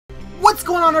What's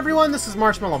going on, everyone? This is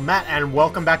Marshmallow Matt, and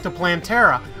welcome back to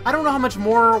Plantera. I don't know how much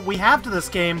more we have to this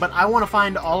game, but I want to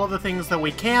find all of the things that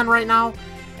we can right now,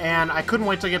 and I couldn't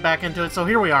wait to get back into it, so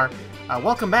here we are.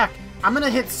 Welcome back. I'm going to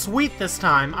hit sweet this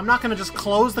time. I'm not going to just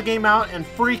close the game out and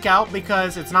freak out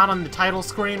because it's not on the title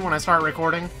screen when I start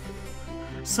recording.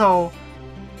 So,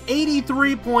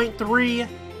 83.3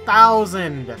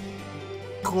 thousand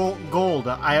gold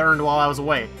I earned while I was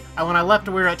away. And when I left,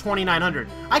 we were at 2,900.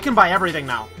 I can buy everything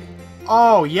now.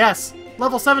 Oh, yes.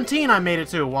 Level 17 I made it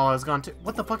to while I was gone to...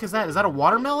 What the fuck is that? Is that a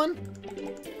watermelon?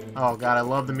 Oh, God, I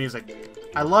love the music.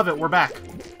 I love it. We're back.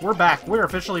 We're back. We're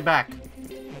officially back.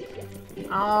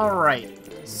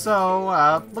 Alright. So,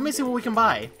 let me see what we can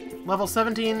buy. Level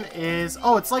 17 is...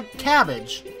 Oh, it's like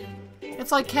cabbage.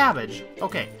 It's like cabbage.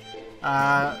 Okay.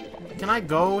 Can I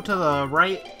go to the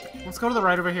right? Let's go to the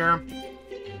right over here.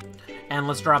 And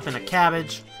let's drop in a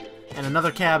cabbage. And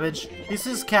another cabbage. This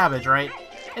is cabbage, right?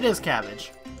 It is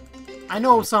cabbage. I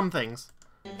know some things.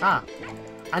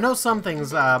 I know some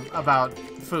things about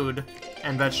food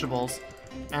and vegetables.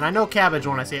 And I know cabbage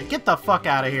when I see it. Get the fuck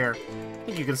out of here.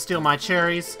 Think you can steal my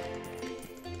cherries?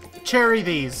 Cherry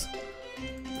these.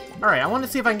 Alright, I want to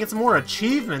see if I can get some more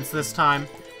achievements this time.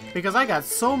 Because I got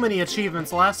so many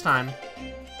achievements last time.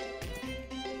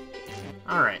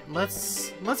 Alright,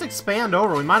 let's expand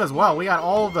over. We might as well. We got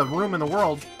all the room in the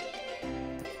world.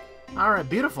 Alright,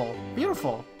 beautiful.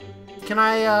 Beautiful. Can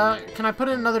I put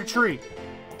in another tree?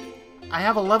 I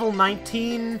have a level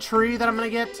 19 tree that I'm gonna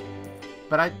get,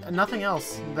 but nothing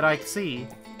else that I see.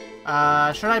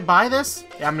 Should I buy this?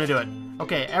 Yeah, I'm gonna do it.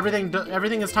 Okay,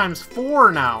 everything is times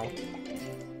 4 now.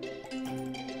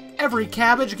 Every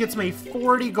cabbage gets me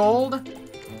 40 gold.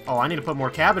 Oh, I need to put more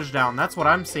cabbage down. That's what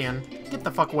I'm seeing. Get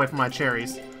the fuck away from my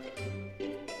cherries.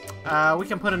 We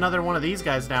can put another one of these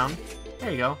guys down.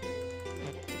 There you go.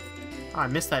 Oh, I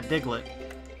missed that Diglett.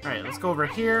 Alright, let's go over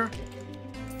here.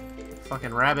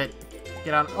 Fucking rabbit.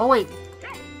 Get out. Oh, wait.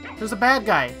 There's a bad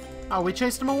guy. Oh, we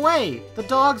chased him away. The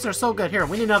dogs are so good. Here,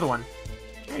 we need another one.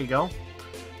 There you go.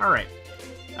 Alright.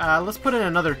 Let's put in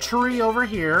another tree over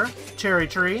here. Cherry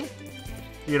tree.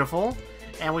 Beautiful.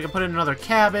 And we can put in another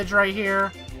cabbage right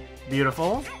here.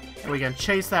 Beautiful. And we can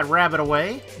chase that rabbit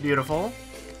away. Beautiful.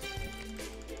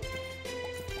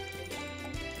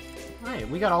 Alright,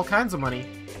 we got all kinds of money.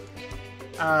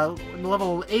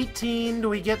 Level 18, do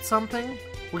we get something?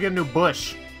 We get a new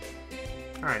bush.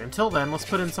 Alright, until then, let's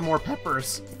put in some more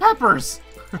peppers. Peppers!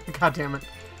 God damn it.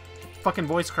 Fucking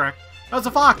voice crack. Oh, it's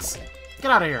a fox!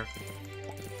 Get out of here.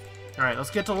 Alright,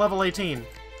 let's get to level 18.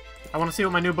 I want to see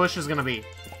what my new bush is gonna be.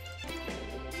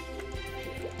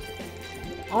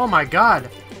 Oh my god!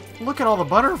 Look at all the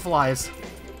butterflies!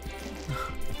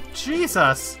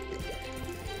 Jesus!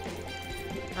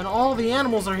 And all the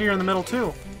animals are here in the middle,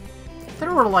 too.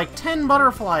 There were like 10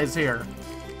 butterflies here.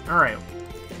 Alright.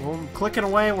 Well, clicking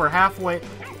away, we're halfway.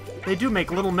 They do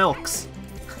make little milks.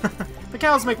 The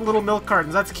cows make little milk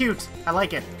cartons. That's cute. I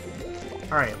like it.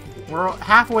 Alright. We're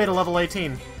halfway to level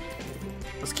 18.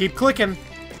 Let's keep clicking.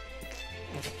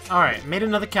 Alright. Made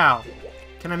another cow.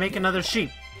 Can I make another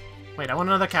sheep? Wait, I want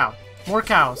another cow. More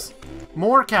cows.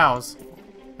 More cows.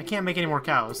 I can't make any more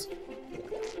cows.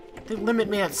 They limit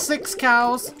me at 6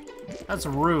 cows? That's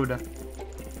rude.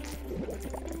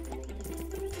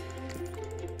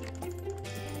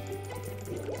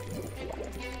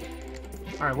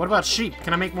 Alright, what about sheep?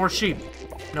 Can I make more sheep?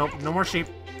 Nope, no more sheep.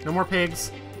 No more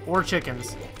pigs. Or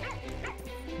chickens.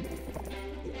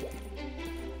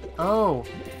 Oh,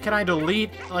 can I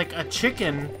delete, like, a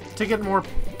chicken to get more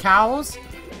cows?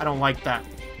 I don't like that.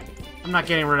 I'm not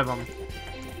getting rid of them.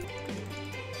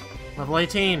 Level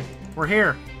 18. We're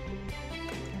here.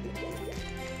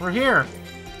 We're here.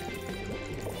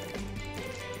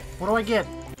 What do I get?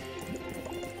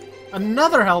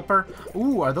 Another helper.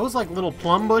 Ooh, are those like little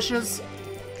plum bushes?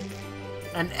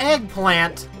 An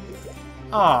eggplant?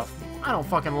 Oh, I don't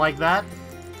fucking like that.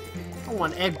 I don't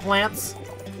want eggplants.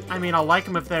 I mean, I'll like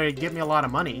them if they give me a lot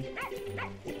of money.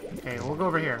 Okay, we'll go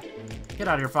over here. Get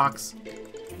out of here, fox.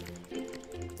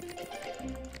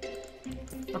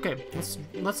 Okay, let's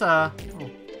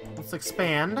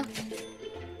expand.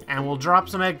 And we'll drop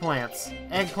some eggplants.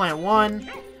 Eggplant 1,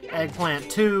 eggplant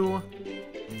 2.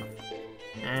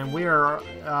 And we are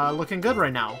looking good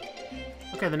right now.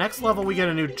 Okay, the next level we get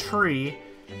a new tree.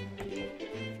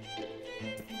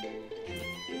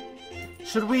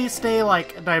 Should we stay,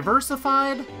 like,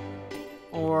 diversified?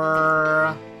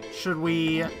 Or should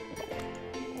we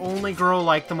only grow,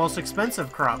 like, the most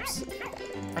expensive crops?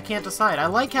 I can't decide. I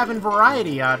like having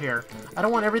variety out here. I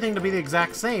don't want everything to be the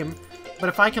exact same, but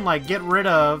if I can, like, get rid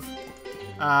of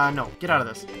No. Get out of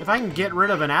this. If I can get rid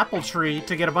of an apple tree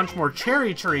to get a bunch more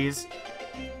cherry trees,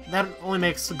 that only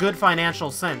makes good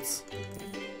financial sense.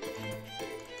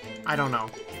 I don't know.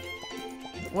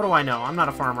 What do I know? I'm not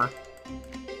a farmer.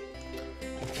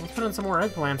 Let's put in some more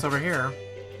eggplants over here.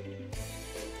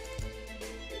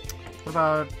 What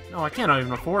about... Oh, I can't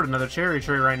even afford another cherry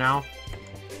tree right now.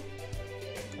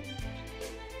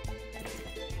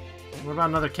 What about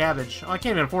another cabbage? Oh, I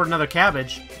can't even afford another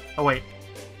cabbage. Oh, wait.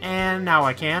 And now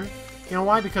I can. You know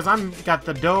why? Because I'm got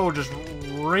the dough just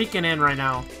raking in right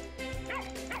now.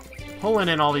 Pulling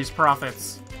in all these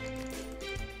profits.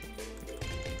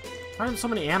 Why are there so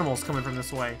many animals coming from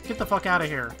this way? Get the fuck out of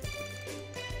here.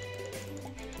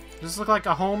 Does this look like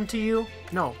a home to you?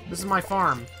 No, this is my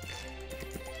farm.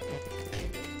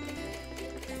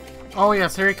 Oh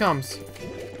yes, here he comes.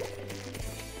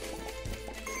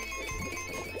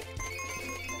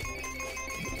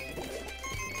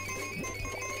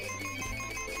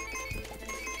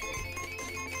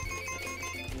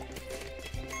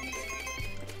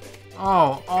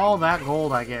 Oh, all that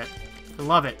gold I get. I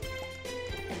love it.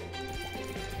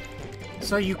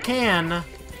 So you can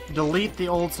delete the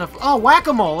old stuff. Oh,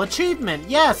 Whack-A-Mole! Achievement!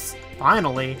 Yes!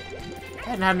 Finally. I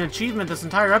hadn't had an achievement this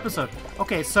entire episode.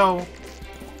 Okay, so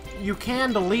you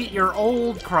can delete your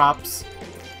old crops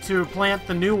to plant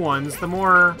the new ones. The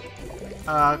more,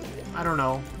 I don't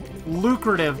know,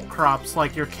 lucrative crops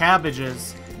like your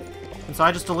cabbages. And so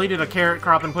I just deleted a carrot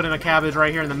crop and put in a cabbage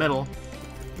right here in the middle.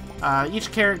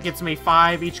 Each carrot gets me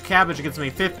 5, each cabbage gets me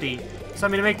 50. So, I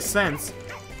mean, it makes sense.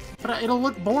 But it'll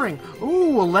look boring.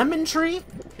 Ooh, a lemon tree?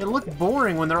 It'll look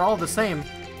boring when they're all the same.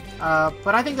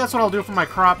 But I think that's what I'll do for my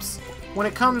crops. When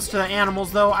it comes to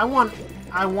animals, though, I want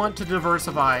to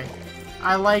diversify.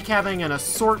 I like having an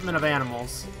assortment of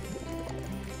animals.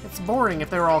 It's boring if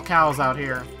they were all cows out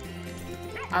here.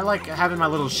 I like having my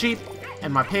little sheep,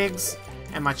 and my pigs,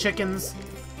 and my chickens.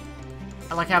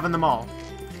 I like having them all.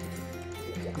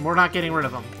 And we're not getting rid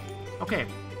of them. Okay.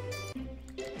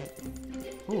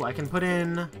 Ooh, I can put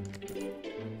in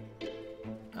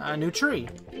a new tree.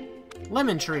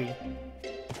 Lemon tree.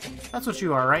 That's what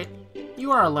you are, right?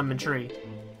 You are a lemon tree.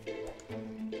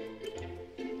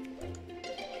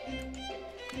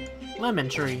 Lemon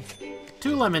tree.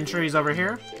 2 lemon trees over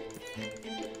here.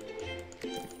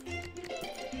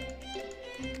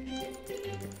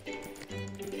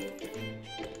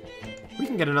 We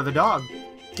can get another dog.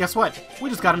 Guess what? We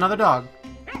just got another dog.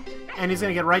 And he's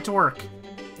gonna get right to work.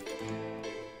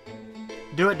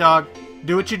 Do it, dog.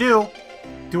 Do what you do.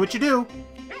 Do what you do.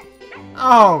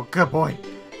 Oh, good boy.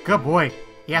 Good boy.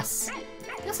 Yes.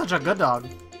 You're such a good dog.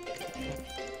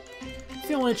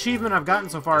 The only achievement I've gotten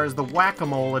so far is the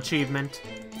Whack-A-Mole achievement.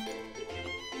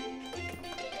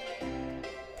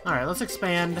 Alright, let's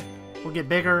expand. We'll get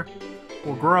bigger.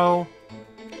 We'll grow.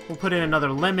 We'll put in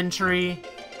another lemon tree.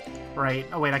 Right.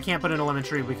 Oh, wait, I can't put in a lemon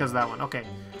tree because of that one. Okay.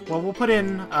 Well, we'll put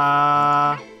in,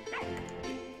 Oh,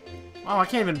 I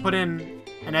can't even put in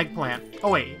an eggplant.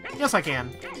 Oh, wait. Yes, I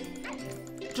can.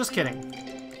 Just kidding.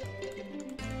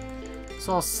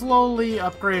 So I'll slowly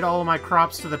upgrade all of my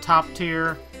crops to the top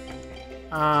tier.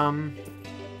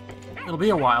 It'll be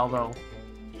a while, though,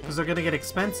 because they're gonna get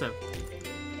expensive.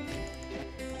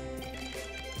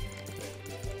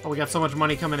 Oh, we got so much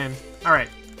money coming in. Alright.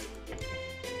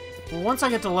 Well, once I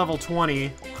get to level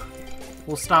 20,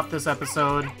 we'll stop this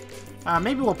episode.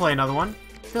 Maybe we'll play another one.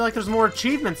 I feel like there's more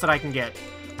achievements that I can get.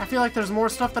 I feel like there's more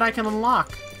stuff that I can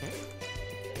unlock.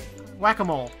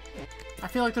 Whack-A-Mole. I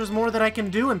feel like there's more that I can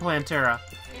do in Plantera.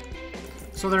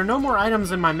 So there are no more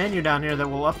items in my menu down here that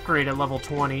will upgrade at level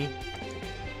 20.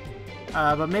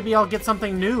 But maybe I'll get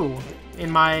something new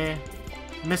in my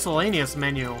miscellaneous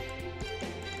menu.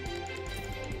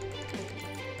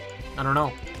 I don't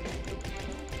know.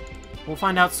 We'll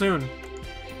find out soon.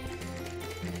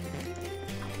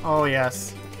 Oh,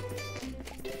 yes.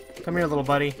 Come here, little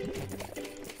buddy.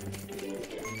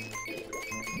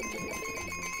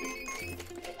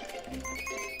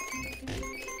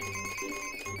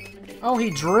 Oh, he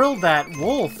drilled that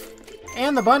wolf.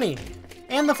 And the bunny.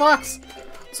 And the fox.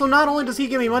 So not only does he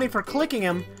give me money for clicking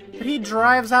him, but he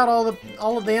drives out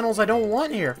all of the animals I don't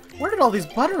want here. Where did all these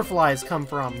butterflies come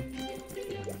from?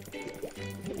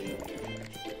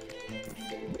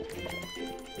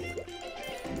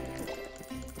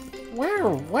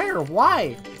 Where?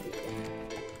 Why?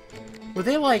 Were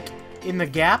they, like, in the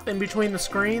gap in between the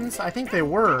screens? I think they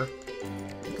were.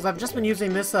 Because I've just been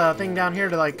using this thing down here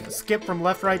to, like, skip from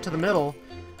left, right to the middle.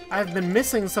 I've been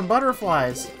missing some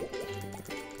butterflies.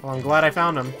 Well, I'm glad I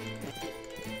found them.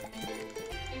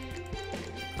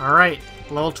 Alright,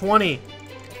 level 20.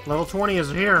 Level 20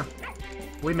 is here.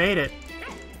 We made it.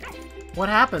 What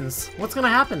happens? What's gonna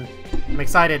happen? I'm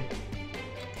excited.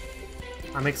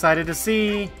 I'm excited to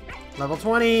see. Level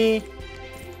 20.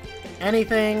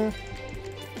 Anything.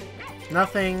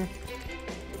 Nothing.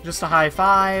 Just a high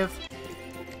five.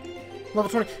 Level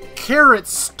 20. Carrot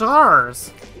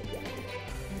stars!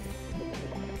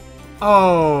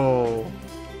 Oh.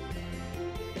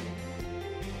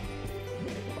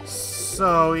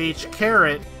 So each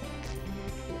carrot...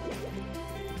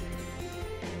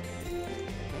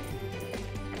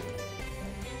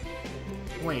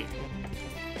 Wait.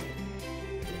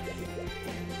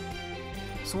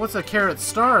 So what's a carrot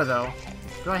star, though?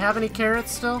 Do I have any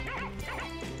carrots still?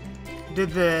 Did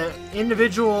the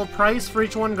individual price for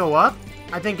each one go up?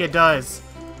 I think it does.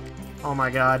 Oh my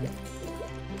god.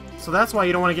 So that's why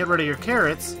you don't want to get rid of your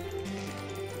carrots.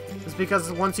 It's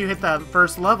because once you hit that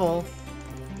first level,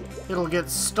 it'll get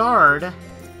starred.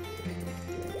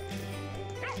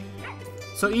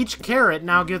 So each carrot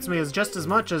now gives me just as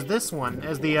much as this one,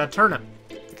 as the turnip.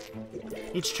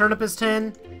 Each turnip is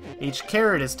 10, each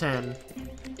carrot is 10.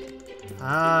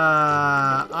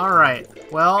 Alright.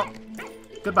 Well,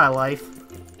 goodbye, life.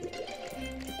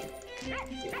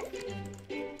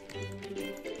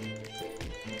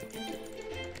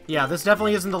 Yeah, this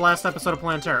definitely isn't the last episode of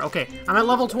Plantera. Okay, I'm at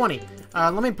level 20.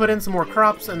 Let me put in some more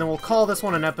crops, and then we'll call this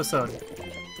one an episode.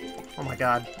 Oh my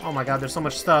god. Oh my god, there's so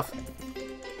much stuff.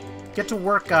 Get to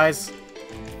work, guys.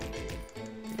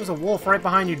 There's a wolf right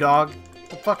behind you, dog. What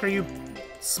the fuck are you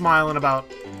smiling about?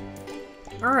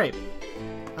 Alright.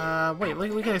 Wait,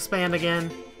 we can expand again.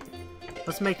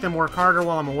 Let's make them work harder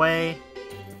while I'm away.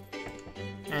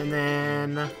 And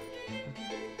then...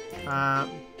 I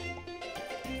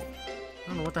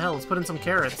don't know what the hell. Let's put in some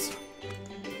carrots.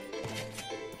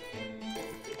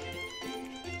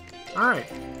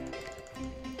 Alright.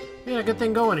 We got a good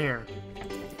thing going here.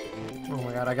 Oh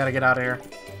my god, I gotta get out of here.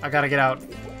 I gotta get out.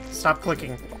 Stop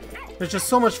clicking. There's just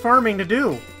so much farming to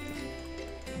do.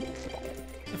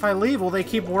 If I leave, will they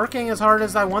keep working as hard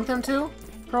as I want them to?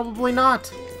 Probably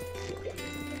not.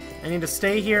 I need to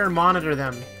stay here and monitor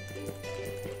them.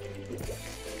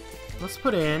 Let's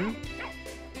put in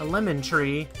a lemon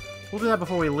tree. We'll do that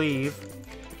before we leave.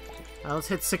 Let's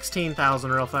hit 16,000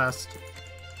 real fast.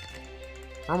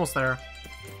 We're almost there.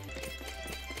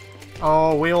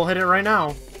 Oh, we'll hit it right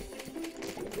now.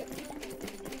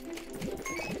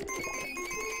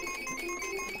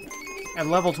 At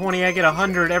level 20, I get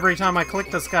 100 every time I click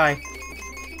this guy.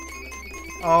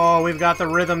 Oh, we've got the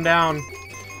rhythm down.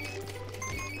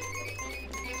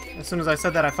 As soon as I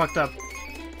said that, I fucked up.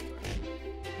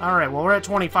 Alright, well, we're at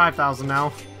 25,000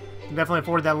 now. Can definitely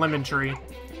afford that lemon tree.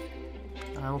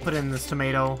 We'll put in this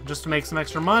tomato just to make some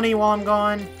extra money while I'm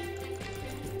gone.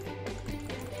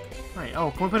 Right,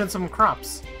 oh, can we put in some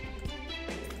crops?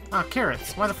 Ah,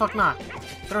 carrots. Why the fuck not?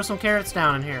 Throw some carrots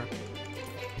down in here.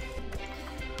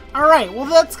 Alright, well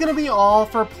that's gonna be all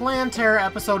for Plantera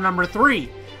episode number 3.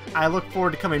 I look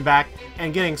forward to coming back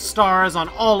and getting stars on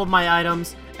all of my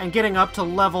items and getting up to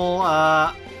level,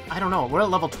 I don't know, we're at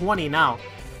level 20 now.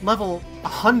 Level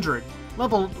 100.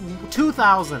 Level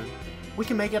 2,000. We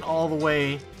can make it all the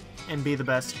way and be the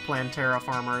best Plantera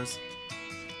farmers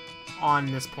on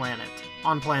this planet.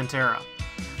 On Plantera.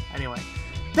 Anyway,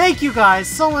 thank you guys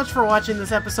so much for watching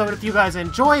this episode. If you guys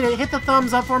enjoyed it, hit the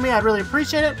thumbs up for me. I'd really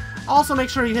appreciate it. Also, make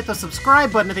sure you hit the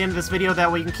subscribe button at the end of this video.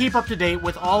 That way you can keep up to date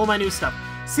with all of my new stuff.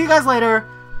 See you guys later.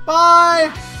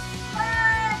 Bye!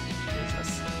 Bye!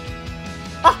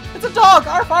 Ah! It's a dog!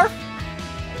 Arf, arf!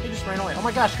 He just ran away. Oh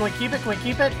my gosh, can we keep it? Can we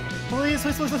keep it? Please,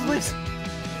 please, please, please, please.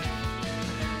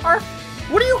 Arf!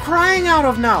 What are you crying out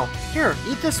of now? Here,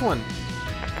 eat this one.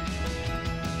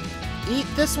 Eat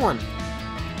this one.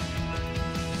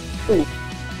 Ooh.